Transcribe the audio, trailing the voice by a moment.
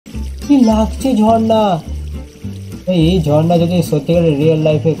কি লাগছে ঝর্ণা, এই ঝর্ণা যদি সত্যিকারের রিয়েল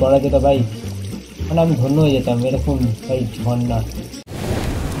লাইফে করা যেত ভাই, মানে আমি ধন্য হয়ে যেতাম এরকম ভাই ঝর্ণা।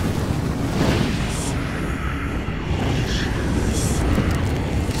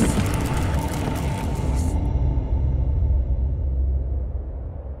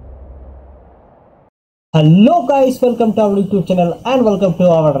 Hello guys, welcome to our YouTube channel and welcome to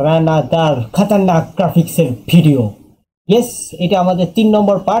our another खतरनाक ग्राफिक्सের ভিডিও। यस, এটা আমাদের 3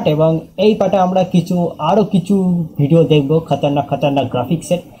 নম্বর পার্ট এবং এই পার্টে আমরা আরো কিছু ভিডিও দেখব খতরনাক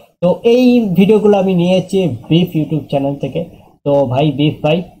গ্রাফিক্সের। তো এই ভিডিওগুলো আমি নিয়েছি বিফ ইউটিউব চ্যানেল থেকে। তো ভাই বিফ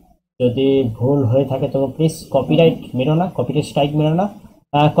ভাই, যদি ভুল হয়ে থাকে তো প্লিজ কপিরাইট মেরো না, কপিরাইট স্ট্রাইক মেরো না,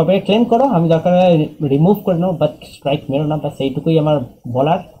 কপিরাইট ক্লেম করো, আমি দরকার রিমুভ করে নাও, বাট স্ট্রাইক মেরো না। বাস এইটুকুই আমার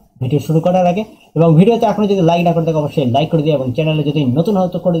বলার ভিডিও শুরু করার আগে। এবং ভিডিওতে এখনো যদি লাইক না করে থাকো অবশ্যই লাইক করে দিও এবং চ্যানেলে যদি নতুন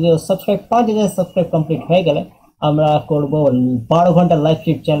হতো করে দিও সাবস্ক্রাইব। 5000 সাবস্ক্রাইব কমপ্লিট হয়ে গেলে আমরা করব 12 ঘন্টা লাইভ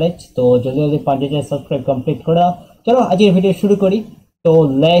স্ট্রিম চ্যালেঞ্জ। তো যদি 5000 সাবস্ক্রাইব কমপ্লিট করে দাও, চলো আজকের ভিডিও শুরু করি। তো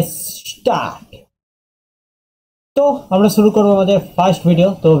লেটস স্টার্ট। তো আমরা শুরু করব আমাদের ফার্স্ট ভিডিও।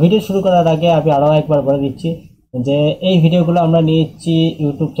 তো ভিডিও শুরু করার আগে আমি আরও একবার বলে দিচ্ছি যে এই ভিডিওগুলো আমরা নিয়েছি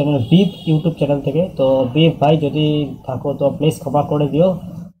YouTube channel beef YouTube channel থেকে। তো বিফ ভাই যদি থাকো তো প্লিজ ক্ষমা করে দিও,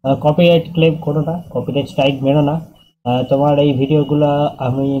 কপিরাইট ক্লেম করো না, কপিরাইট স্ট্রাইক মেরো না। তোমার এই ভিডিওগুলো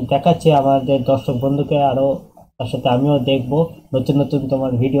আমি দেখাচ্ছি আমাদের দর্শক বন্ধুকে, আরও তার সাথে আমিও দেখবো নতুন নতুন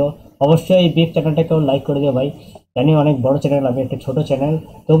তোমার ভিডিও। অবশ্যই বিফ চ্যানেলটাকেও লাইক করে দিও ভাই, জানি অনেক বড় চ্যানেল, আমি একটা ছোট চ্যানেল,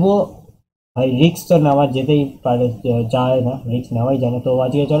 তবুও ভাই রিস্ক তো নেওয়া যেতেই পারে, যায় না, রিস্ক নেওয়াই যায় না। তো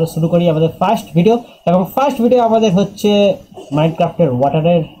আজকে চলো শুরু করি আমাদের ফার্স্ট ভিডিও। এবং ফার্স্ট ভিডিও আমাদের হচ্ছে মাইনক্রাফটের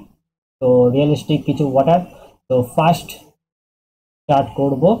ওয়াটারের, তো রিয়েলিস্টিক কিছু ওয়াটার। তো ফার্স্ট স্টার্ট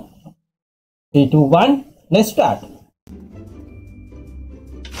করব, 3 2 1 লেটস স্টার্ট।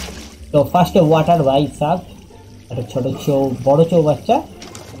 তো ফার্স্টে ওয়াটার ভাই সাব, একটা ছোট বড় চৌবাচ্চা,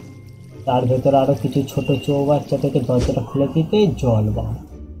 তার ভেতরে আরো কিছু ছোট চৌবাচ্চা থেকে দরজাটা খুলে দিতে জল ভাই।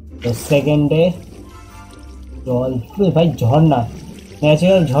 তো সেকেন্ডে জল ভাই, ঝর্ণা,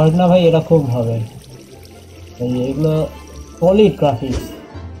 ন্যাচারাল ঝর্ণা ভাই, এরকম হবে এগুলো সলিড গ্রাফিক্স।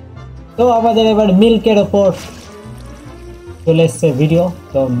 তো আমাদের এবার মিল্কের ওপর চলে এসছে ভিডিও।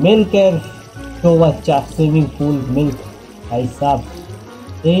 তো মিল্কের চৌবাচ্চা, সুইমিং পুল, মিল্ক ভাই সাব,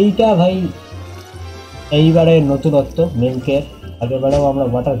 এইটা ভাই এইবারে নতুনত্ব মিল্কের। আগেরবারেও আমরা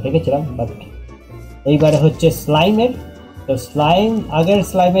ওয়াটার দেখেছিলাম, বাট এইবারে হচ্ছে স্লাইমের। তো স্লাইম, আগের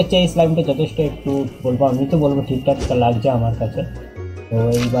স্লাইমের চেয়ে এই স্লাইমটা যথেষ্ট, একটু বলবো, আমি তো বলবো ঠিকঠাক লাগছে আমার কাছে। তো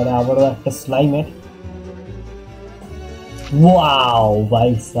এইবারে আবারও একটা স্লাইমের, ওয়াও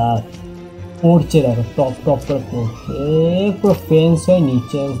ভাই সাব, পড়ছে দেখো, টপ টপ করে পড়ছে, পুরো ফেন্স হয়ে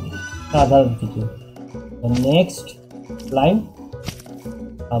নিচে, সাধারণ কিছু। নেক্সট স্লাইম,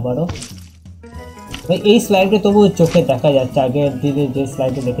 আবারও ভাই এই স্লাইডটা তবু চোখে দেখা যাচ্ছে। আগের দিনে যে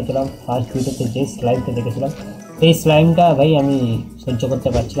স্লাইডটা দেখেছিলাম, ফার্স্ট ভিডিওতে যে স্লাইডটা দেখেছিলাম, এই স্লাইমটা ভাই আমি সহ্য করতে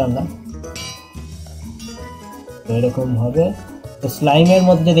পারছিলাম না। তো এরকম হবে। তো স্লাইমের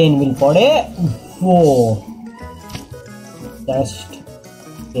মধ্যে যদি এনভিল পড়ে, ও জাস্ট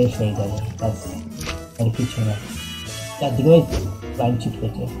শেষ হয়ে যাবে, আর কিছু না, চারদিকে স্লাইম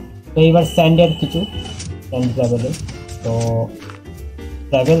ছিটকেছে। তো এইবার স্যান্ডের কিছু, স্যান্ড ট্রাভেলের। তো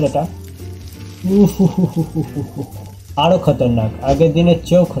ট্রাভেল এটা আরো খতরনাক, আগের দিনের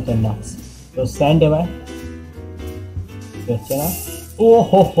চেয়েও খতরনাক। তো স্যান্ড এবার দেখছে না, ও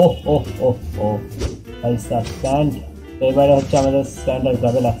হো হো হো হো হো ভাই সাব স্যান্ড। তো এবারে হচ্ছে আমাদের স্যান্ড আর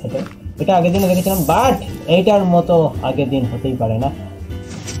গ্রাভেল একসাথে। এটা আগের দিনে দেখেছিলাম, বাট এইটার মতো আগের দিন হতেই পারে না।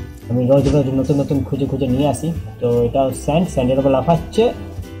 আমি রোজ রোজ নতুন নতুন খুঁজে খুঁজে নিয়ে আসি। তো এটাও স্যান্ড, স্যান্ডের উপর লাফাচ্ছে,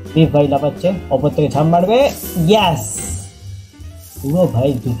 বিফ ভাই লাফাচ্ছে, ওপর থেকে ঝাম মারবে, ইয়াস, পুরো ভাই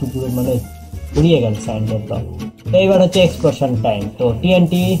দুটো পুরো মানে উড়িয়ে গেল স্যান্ডের। তো এইবার হচ্ছে এক্সপ্লোশন টাইম। তো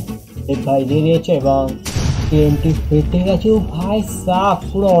টিএনটি বিফ ভাই দিয়ে দিয়েছে এবং টিএনটি ফেটে গেছে ভাই সাব,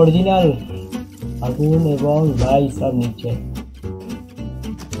 পুরো অরিজিনাল আগুন এবং ভাই সাব নিচে।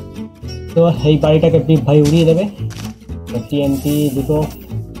 তো এই বাড়িটাকে বিফ ভাই উড়িয়ে দেবে। তো টিএনটি দুটো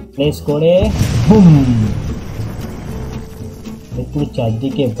প্লেস করে বুম, একটু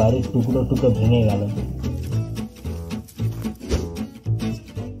চারদিকে বাড়ির টুকরো টুকরো ভেঙে গেল।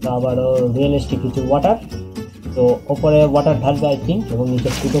 আবারও রিয়েলিস্টিক কিছু ওয়াটার। তো ওপরে ওয়াটার ঢালবে আই থিঙ্ক, এবং নিচে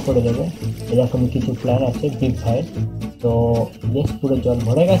ফুটো করে দেবে, এরকম কিছু প্ল্যান আছে বিফ ভাইয়ের। তো বেশ পুরো জল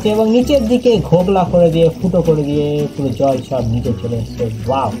ভরে গেছে এবং নিচের দিকে ঘোগলা করে দিয়ে, ফুটো করে দিয়ে পুরো জল সব নিচে চলে এসছে।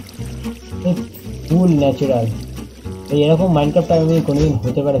 ওয়াও, ফুল ন্যাচারাল। তো এরকম মাইনক্রাফট আমি কোনোদিন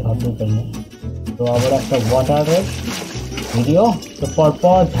হতে পারে ভাবতেই পারি না। তো আবার একটা ওয়াটারের ভিডিও। তো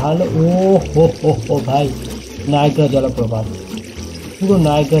পরপর ঢাল, ও হো হো হো ভাই, নায়গ্রা জলপ্রপাত, পুরো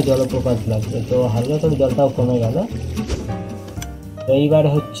নায়গ্রা জলপ্রপাত লাগছে। তো হালকা করে জলটাও কমে গেল। তো এইবার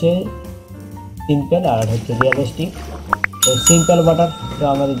হচ্ছে সিম্পল আর হচ্ছে রিয়েলিস্টিক। তো সিম্পল ওয়াটার তো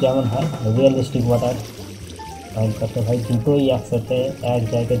আমাদের যেমন হয়, রিয়েলিস্টিক ওয়াটার ফাইল করতে ভাই দুটোই একসাথে এক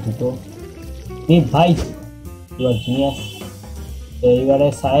জায়গায় দুটো। ভাই ইউর জিনিয়াস। তো এইবারে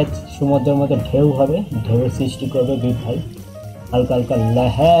সাইজ সমুদ্রের মধ্যে ঢেউ হবে, ঢেউয়ের সৃষ্টি করবে বিগ ভাই। হালকা হালকা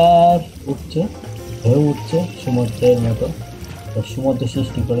লহর উঠছে, ঢেউ উঠছে সমুদ্রের মতো। তো সমুদ্র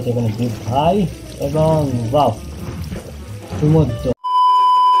সৃষ্টি করেছে এখানে বিগ ভাই এবং বাহ সমুদ্র।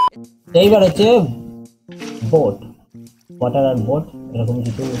 এইবার হচ্ছে বোট, ওয়াটার আর বোট এরকম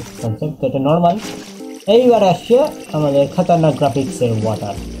কিছু কনসেপ্ট। তো এটা নর্মাল। এইবার আসছে আমাদের খতরনাক গ্রাফিক্সের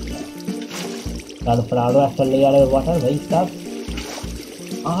ওয়াটার, তারপর আরও একটা লেয়ারের ওয়াটার ভাই সাব,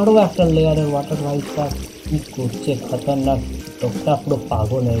 আরও একটা লেয়ারের ওয়াটার ভাই সাব। কি করছে খতরনাক, লোকটা পুরো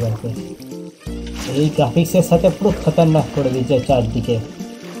পাগল হয়ে গেছে। এই গ্রাফিক্সের সাথে পুরো খতরনাক করে দিচ্ছে চারদিকে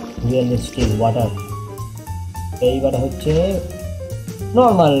রিয়েলিস্টিক ওয়াটার। এইবার হচ্ছে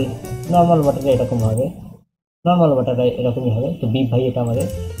নর্মাল, নর্মাল ওয়াটারে এরকম হবে, নর্মাল ওয়াটারে এরকমই হবে। তো বিগ ভাই এটা আমাদের।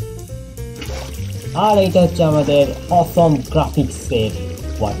 আর এইটা হচ্ছে আমাদের অসম গ্রাফিক্সের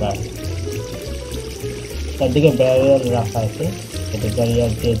ওয়াটার। চারদিকে ব্যারিয়ার রাখা আছে, এটা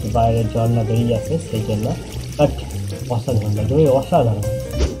ব্যারিয়ার যে বাইরের জল না বেরিয়ে আসে সেই জন্য। বাট অসাধারণ লাগে ওই অসাধারণ।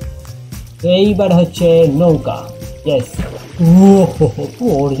 তো এইবার হচ্ছে নৌকা। ইয়েস, ও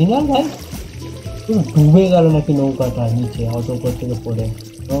অরিজিনাল ভাই, পুরো ডুবে গেল নাকি নৌকাটা নিচে অত উপর থেকে পড়ে,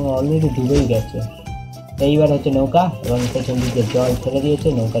 এবং অলরেডি ডুবেই গেছে। এইবার হচ্ছে নৌকা এবং পেছন দিকে জল ফেলে দিয়েছে,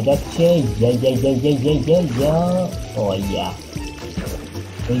 নৌকা যাচ্ছে।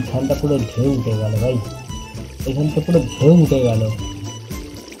 এইখানটা পুরো ঢেউ উঠে গেল ভাই, এইখানটা পুরো ঢেউ উঠে গেল।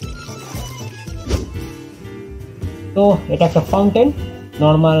 তো এটা একটা ফাউন্টেন,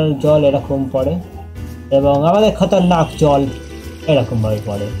 নর্মাল জল এরকম পড়ে এবং আমাদের খতরনাক জল এরকমভাবে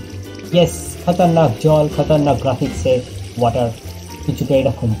পড়ে। ইয়েস, খতরনাক জল, খতরনাক গ্রাফিক্সের ওয়াটার কিছুটা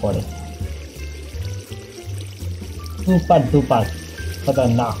এরকম পড়ে। সুপার ডুপার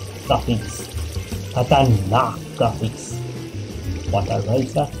খতরনাক গ্রাফিক্স, খতরনাক গ্রাফিক্স ওয়াটার ভাই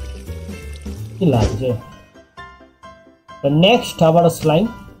স্যার, কি লাগছে। তো নেক্সট আবার স্লাইম।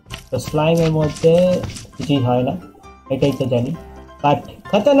 তো স্লাইমের মধ্যে কিছুই হয় না, এটাই তো জানি। বাট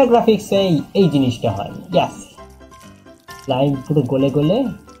খতরনাক গ্রাফিক্সে এই জিনিসটা হয়। ইয়াস, স্লাইম পুরো গলে গলে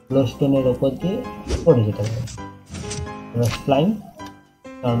স্টোনের ওপর দিয়ে পড়ে যেতে পারে। স্লাইম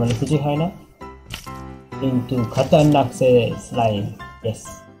নর্মালি কিছুই হয় না, কিন্তু খতরনাক সে স্লাইম, ইয়েস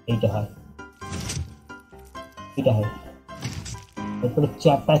এইটা হয়, এটা হয়। তারপরে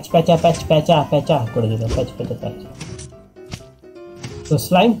প্যাচ প্যাচা প্যাচ প্যাচা প্যাচা করে দিল, প্যাচ প্যাচা প্যাচ। তো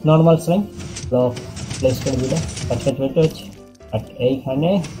slime, normal slime block place করে দিল, প্যাচ প্যাচ প্যাচ। আর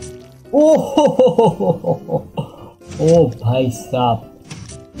এইখানে ও ও ভাই সাব,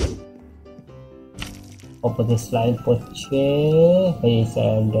 ওপরে স্লাইম পড়ছে।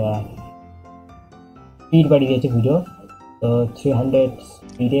 স্পিড বাড়িয়ে দিয়েছে ভিডিও, তো 300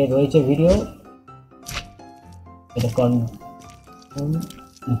 স্পিডে রয়েছে ভিডিও। এটা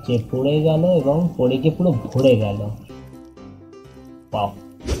নিচে পড়ে গেল এবং পড়ে গিয়ে পুরো ভরে গেল।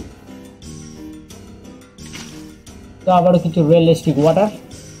 তো আবারও কিছু রিয়েলিস্টিক ওয়াটার,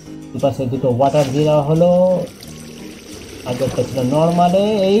 দুপাশে দুটো ওয়াটার দিয়ে দেওয়া হলো। আগেরটা ছিল নর্মালে,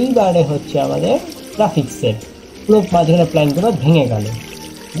 এইবারে হচ্ছে আমাদের গ্রাফিক্সের পুরো মাঝখানে প্ল্যানগুলো ভেঙে গেল।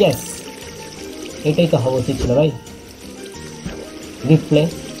 ইয়েস, এটাই তো হওয়া উচিত ছিল ভাই। রিপ্লে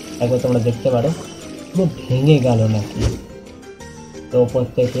একবার তোমরা দেখতে পারো, পুরো ভেঙে গেল নাকি। তো ওপর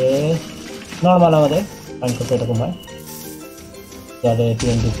থেকে নর্মাল আমাদের প্ল্যান করতে এরকম হয়, যাদের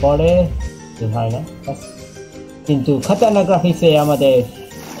 20 পরে হয় না। কিন্তু খতরনাক গ্রাফিক্সে আমাদের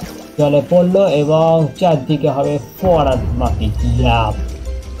জলে পড়লো এবং চারদিকে হবে ফোয়ারার মাটি,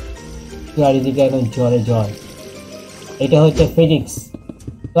 চারিদিকে একদম জলে জল। এটা হচ্ছে ফিজিক্স।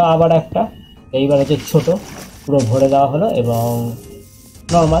 তো আবার একটা, এইবার হচ্ছে ছোট, পুরো ভরে দেওয়া হলো এবং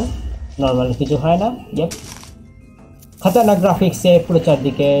নর্মাল, নর্মাল কিছু হয় না। খতরনাক গ্রাফিক্সে পুরো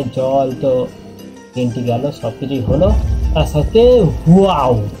চারদিকে জল, তো তিনটি গেল, সব কিছুই হলো। তার সাথে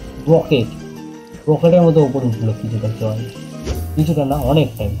ওয়াও রকেট, রকেটের মতো উপরে উঠলো কিছুটা জল, কিছুটা না অনেক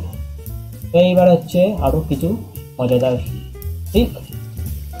টাইম। তো এইবার হচ্ছে আরও কিছু মজাদার ঠিক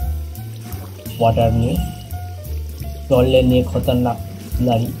ওয়াটার নিয়ে, জলে নিয়ে খতরনাক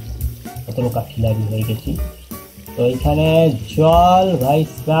খিলাড়ি, কত খিলাড়ি হয়ে গেছি। তো এইখানে জল ভাই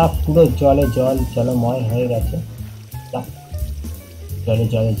সাব, পুরো জলে জল, জলময় হয়ে গেছে, জলে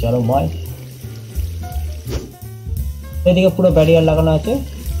জলে জলময়। এদিকে পুরো ব্যারিয়ার লাগানো আছে।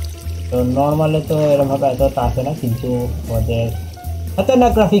 তো নর্মালে তো এরকমভাবে এতটা আসে না, কিন্তু আমাদের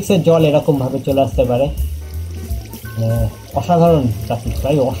খতরনাক গ্রাফিক্সের জল এরকমভাবে চলে আসতে পারে। অসাধারণ গ্রাফিক্স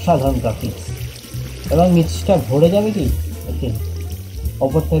ভাই, অসাধারণ গ্রাফিক্স। এবং নিচটা ভরে যাবে কি,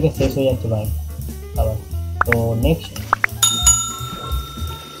 ওপর থেকে শেষ হয়ে যাচ্ছে ভাই, তো next,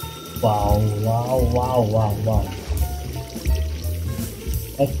 wow wow wow wow wow,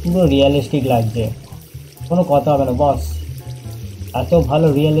 পুরো রিয়েলিস্টিক লাগছে, কোনো কথা হবে না বস, এত ভালো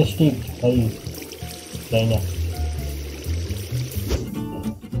রিয়েলিস্টিক ভাই তাই না।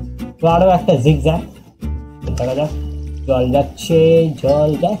 তো আরো একটা জিগজ্যাগ দেখা যাক, জল যাচ্ছে জল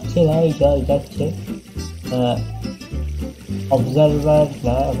যাচ্ছে ভাই জল যাচ্ছে, অবজারভার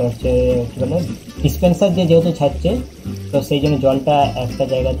না ওটা হচ্ছে কি বলে ডিসপেন্সার দিয়ে যেহেতু ছাড়ছে তো সেই জন্য জলটা একটা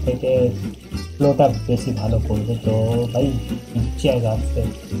জায়গা থেকে ফ্লোটা বেশি ভালো করবে। তো ভাই জায়গা আসছে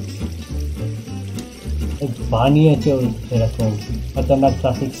বানিয়েছে ওই এরকম খতরনাক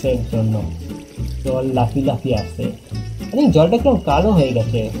ট্রাফিক্সের জন্য, জল লাফি লাফি আসছে, মানে জলটা একদম কালো হয়ে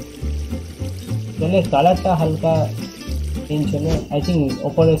গেছে, জলের কালারটা হালকা চেঞ্জ হলে আই থিঙ্ক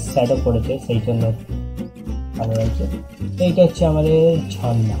ওপরে শ্যাডো পড়েছে সেই জন্য ভালো লাগছে। এইটা হচ্ছে আমাদের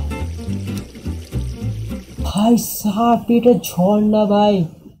ঝর্ণা, ভাই সাপ এটা ঝর্ণা ভাই,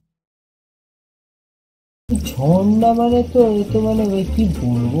 ঝর্ণা মানে তো এ তো মানে ভাই কি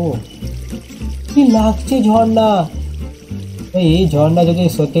বলবো, কি লাগছে ঝর্ণা ভাই, এই ঝর্ণা যদি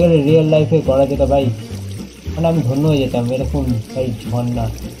সত্যিকারে রিয়েল লাইফে করা যেত ভাই মানে আমি ধন্য হয়ে যেতাম, এরকম ভাই ঝর্ণা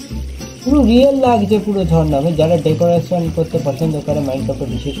পুরো রিয়েল লাগছে পুরো ঝর্ণা। আমি যারা ডেকোরেশন করতে পছন্দ করে মাইনক্রাফটে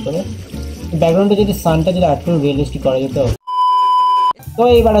বিশেষ করে ব্যাকগ্রাউন্ডে যদি সানটা যদি একটু রিয়েলিস্টিক করা যেত। তো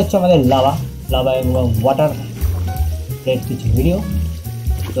এইবার হচ্ছে আমাদের লাভা, লাভা এবং ওয়াটার কিছু ভিডিও।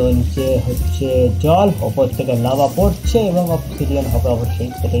 তো নিচে হচ্ছে জল, ওপর থেকে লাভা পড়ছে এবং অবসিডিয়ান হবে অবশ্যই,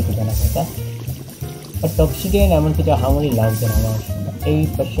 সেটাই তো জানা কথা। বাট অবসিডিয়ান এমন কিছু হামারি লাগছে না আমার, এই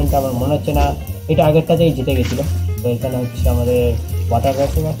কোয়েশ্চেনটা আমার মনে হচ্ছে না, এটা আগেরটাতেই জিতে গেছিলো। তো এখানে হচ্ছে আমাদের ওয়াটার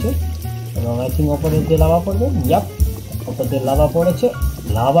রেসিং আছে এবং আই থিঙ্ক ওপরে যে লাভা পড়বে, ইয়াপ ওপর দিয়ে লাভা পড়েছে,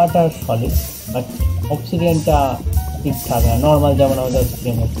 লাভাটা সলিড বাট অবসিডিয়ানটা ঠিকঠাক না, নর্মাল যেমন আমাদের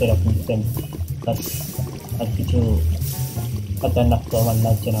অবসিডিয়ান হচ্ছে এরকম সেম, বাট আর কিছু খতরনাক তো আমার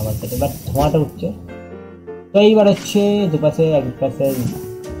লাগছে না আমার সাথে, বাট ধোঁয়াটা উঠছে। তো এইবার হচ্ছে দুপাশে এক পাশে,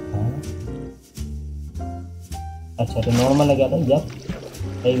 আচ্ছা এটা নর্মালে গেল, ইয়াপ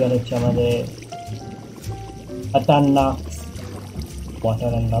এইবার হচ্ছে আমাদের খতরনাক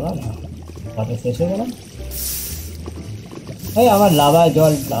ওয়াটার অ্যান্ড লাভা, ওয়াটার শেষ হয়ে গেলাম ভাই। আমার লাভা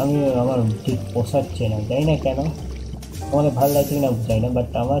জল আমি আমার ঠিক পোষাচ্ছে না, জানি না কেন, আমাদের ভালো লাগছে কিনা জানি না, বাট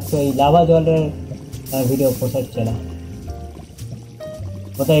আমার তো এই লাভা জলের ভিডিও পোষাচ্ছে না।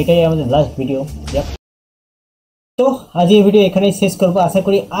 তো এটাই আমাদের লাস্ট ভিডিও। তো আজ এই ভিডিও এখানেই শেষ করবো, আশা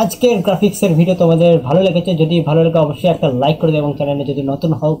করি আজকের গ্রাফিক্সের ভিডিও তোমাদের ভালো লেগেছে। যদি ভালো লাগে অবশ্যই একটা লাইক করে দিও এবং চ্যানেলে যদি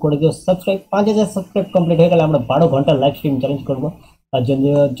নতুন হও করে দিও সাবস্ক্রাইব। 5000 সাবস্ক্রাইব কমপ্লিট হয়ে গেলে আমরা 12 ঘন্টা লাইভ স্ট্রিম চ্যালেঞ্জ করবো, আর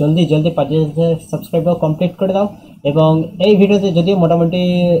জলদি 5000 সাবস্ক্রাইবও কমপ্লিট করে দাও। এবং এই ভিডিওতে যদিও মোটামুটি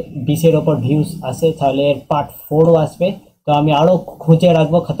 20-এর ওপর ভিউজ আসে তাহলে এর পার্ট 4ও আসবে। তো আমি আরও খুঁজে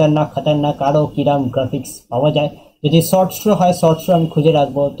রাখবো খতরনাক আরও কিরাম গ্রাফিক্স পাওয়া যায়, যদি শর্টসও হয় শর্টসও আমি খুঁজে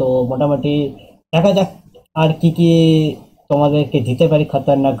রাখবো। তো মোটামুটি দেখা যাক আর কি কি তোমাদেরকে দিতে পারি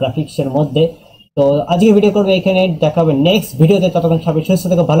খতরনাক গ্রাফিক্সের মধ্যে। তো আজকে ভিডিও করবো এখানে, দেখা হবে নেক্সট ভিডিওতে, ততক্ষণ সবাই সুস্থ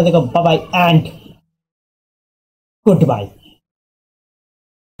থেকো, ভালো থেকো, bye bye and good bye.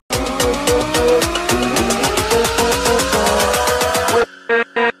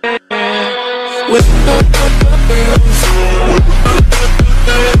 With